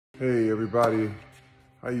Hey everybody,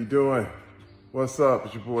 how you doing? What's up?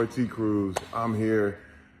 It's your boy T Cruz. I'm here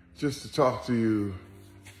just to talk to you,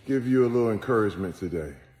 give you a little encouragement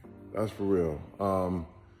today. That's for real.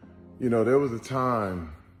 There was a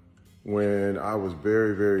time when I was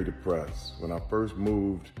very, very depressed. When I first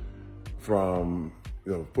moved from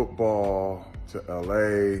football to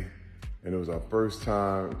LA, and it was our first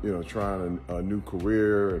time, trying a new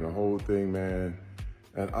career and the whole thing, man.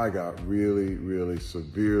 And I got really, really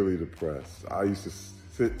severely depressed. I used to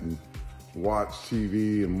sit and watch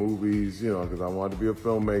TV and movies, because I wanted to be a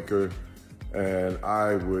filmmaker. And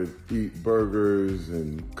I would eat burgers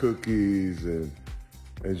and cookies and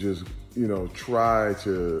just, try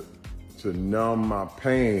to numb my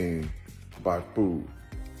pain by food.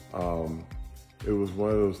 It was one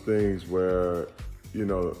of those things where,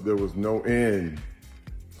 there was no end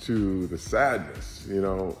to the sadness,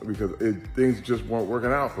 because things just weren't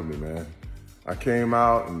working out for me, man. I came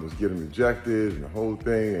out and was getting rejected and the whole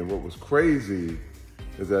thing. And what was crazy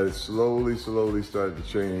is that it slowly started to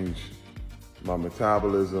change my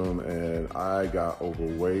metabolism, and I got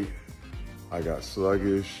overweight. I got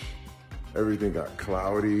sluggish. Everything got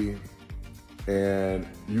cloudy, and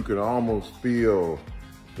you could almost feel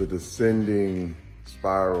the descending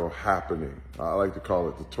spiral happening. I like to call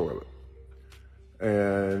it the toilet.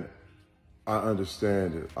 And I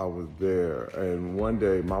understand it. I was there. And one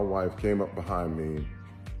day my wife came up behind me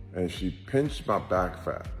and she pinched my back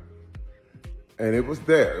fat. And it was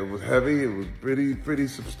there. It was heavy. It was pretty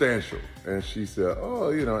substantial. And she said,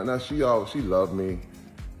 oh, now she loved me.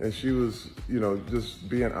 And she was, just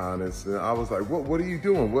being honest. And I was like, what are you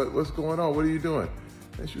doing? What's going on? What are you doing?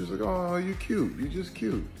 And she was like, oh, you're cute. You're just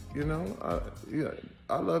cute.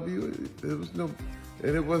 I love you.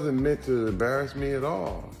 And it wasn't meant to embarrass me at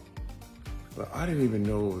all. But I didn't even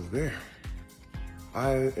know it was there.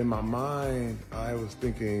 In my mind, I was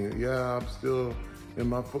thinking, yeah, I'm still in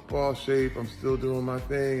my football shape. I'm still doing my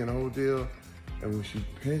thing and the whole deal. And when she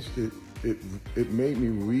pinched it, it made me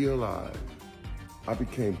realize, I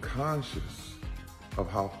became conscious of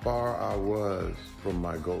how far I was from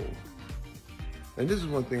my goal. And this is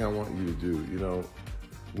one thing I want you to do.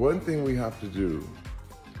 One thing we have to do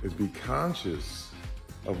is be conscious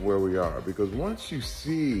of where we are, because once you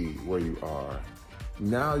see where you are,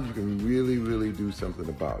 now you can really do something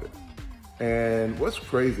about it. And what's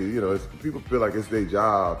crazy, is people feel like it's their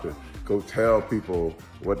job to go tell people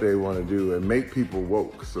what they want to do and make people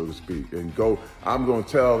woke, so to speak, and I'm going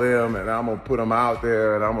to tell them and I'm going to put them out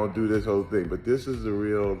there and I'm going to do this whole thing. But this is the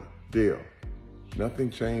real deal.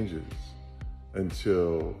 Nothing changes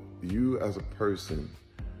until you as a person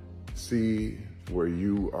see where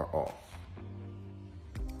you are off.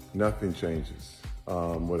 Nothing changes.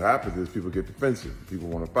 What happens is people get defensive. People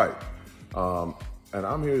want to fight. And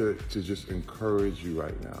I'm here to just encourage you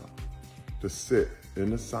right now to sit in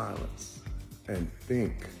the silence and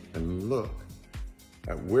think and look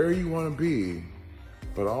at where you want to be,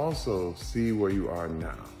 but also see where you are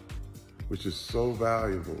now, which is so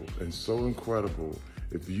valuable and so incredible.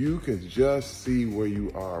 If you can just see where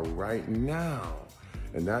you are right now,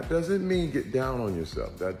 and that doesn't mean get down on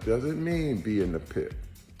yourself. That doesn't mean be in the pit.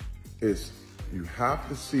 You have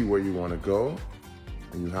to see where you want to go,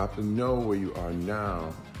 and you have to know where you are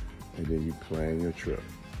now, and then you plan your trip.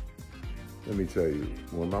 Let me tell you,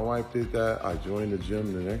 when my wife did that, I joined the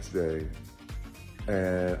gym the next day,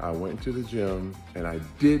 and I went to the gym, and I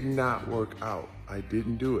did not work out. I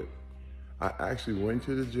didn't do it. I actually went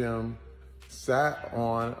to the gym, sat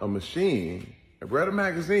on a machine, read a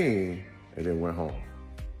magazine, and then went home.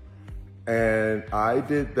 And I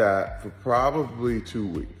did that for probably 2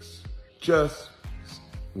 weeks. Just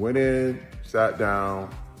went in, sat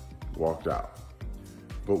down, walked out.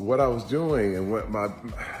 But what I was doing and what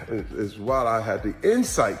I had the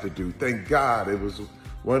insight to do, thank God, it was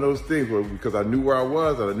one of those things where, because I knew where I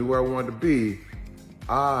was and I knew where I wanted to be,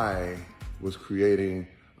 I was creating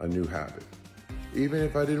a new habit. Even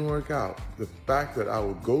if I didn't work out, the fact that I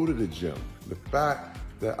would go to the gym, the fact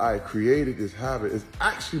that I created this habit is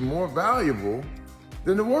actually more valuable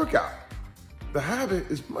than the workout. The habit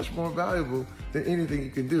is much more valuable than anything you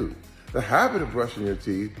can do. The habit of brushing your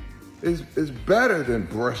teeth is better than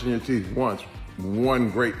brushing your teeth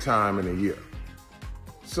one great time in a year.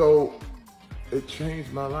 So it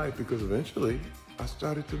changed my life, because eventually I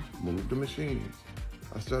started to move the machines.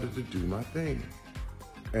 I started to do my thing,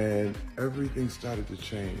 and everything started to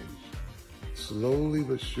change. Slowly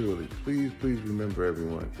but surely. Please remember,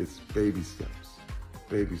 everyone, it's baby steps,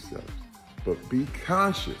 but be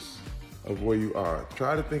conscious of where you are.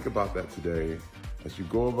 Try to think about that today as you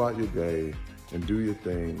go about your day and do your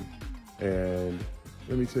thing. And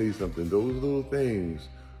let me tell you something, those little things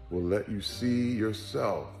will let you see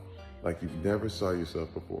yourself like you've never saw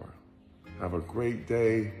yourself before. Have a great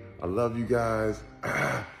day. I love you guys.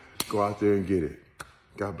 Go out there and get it.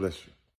 God bless you.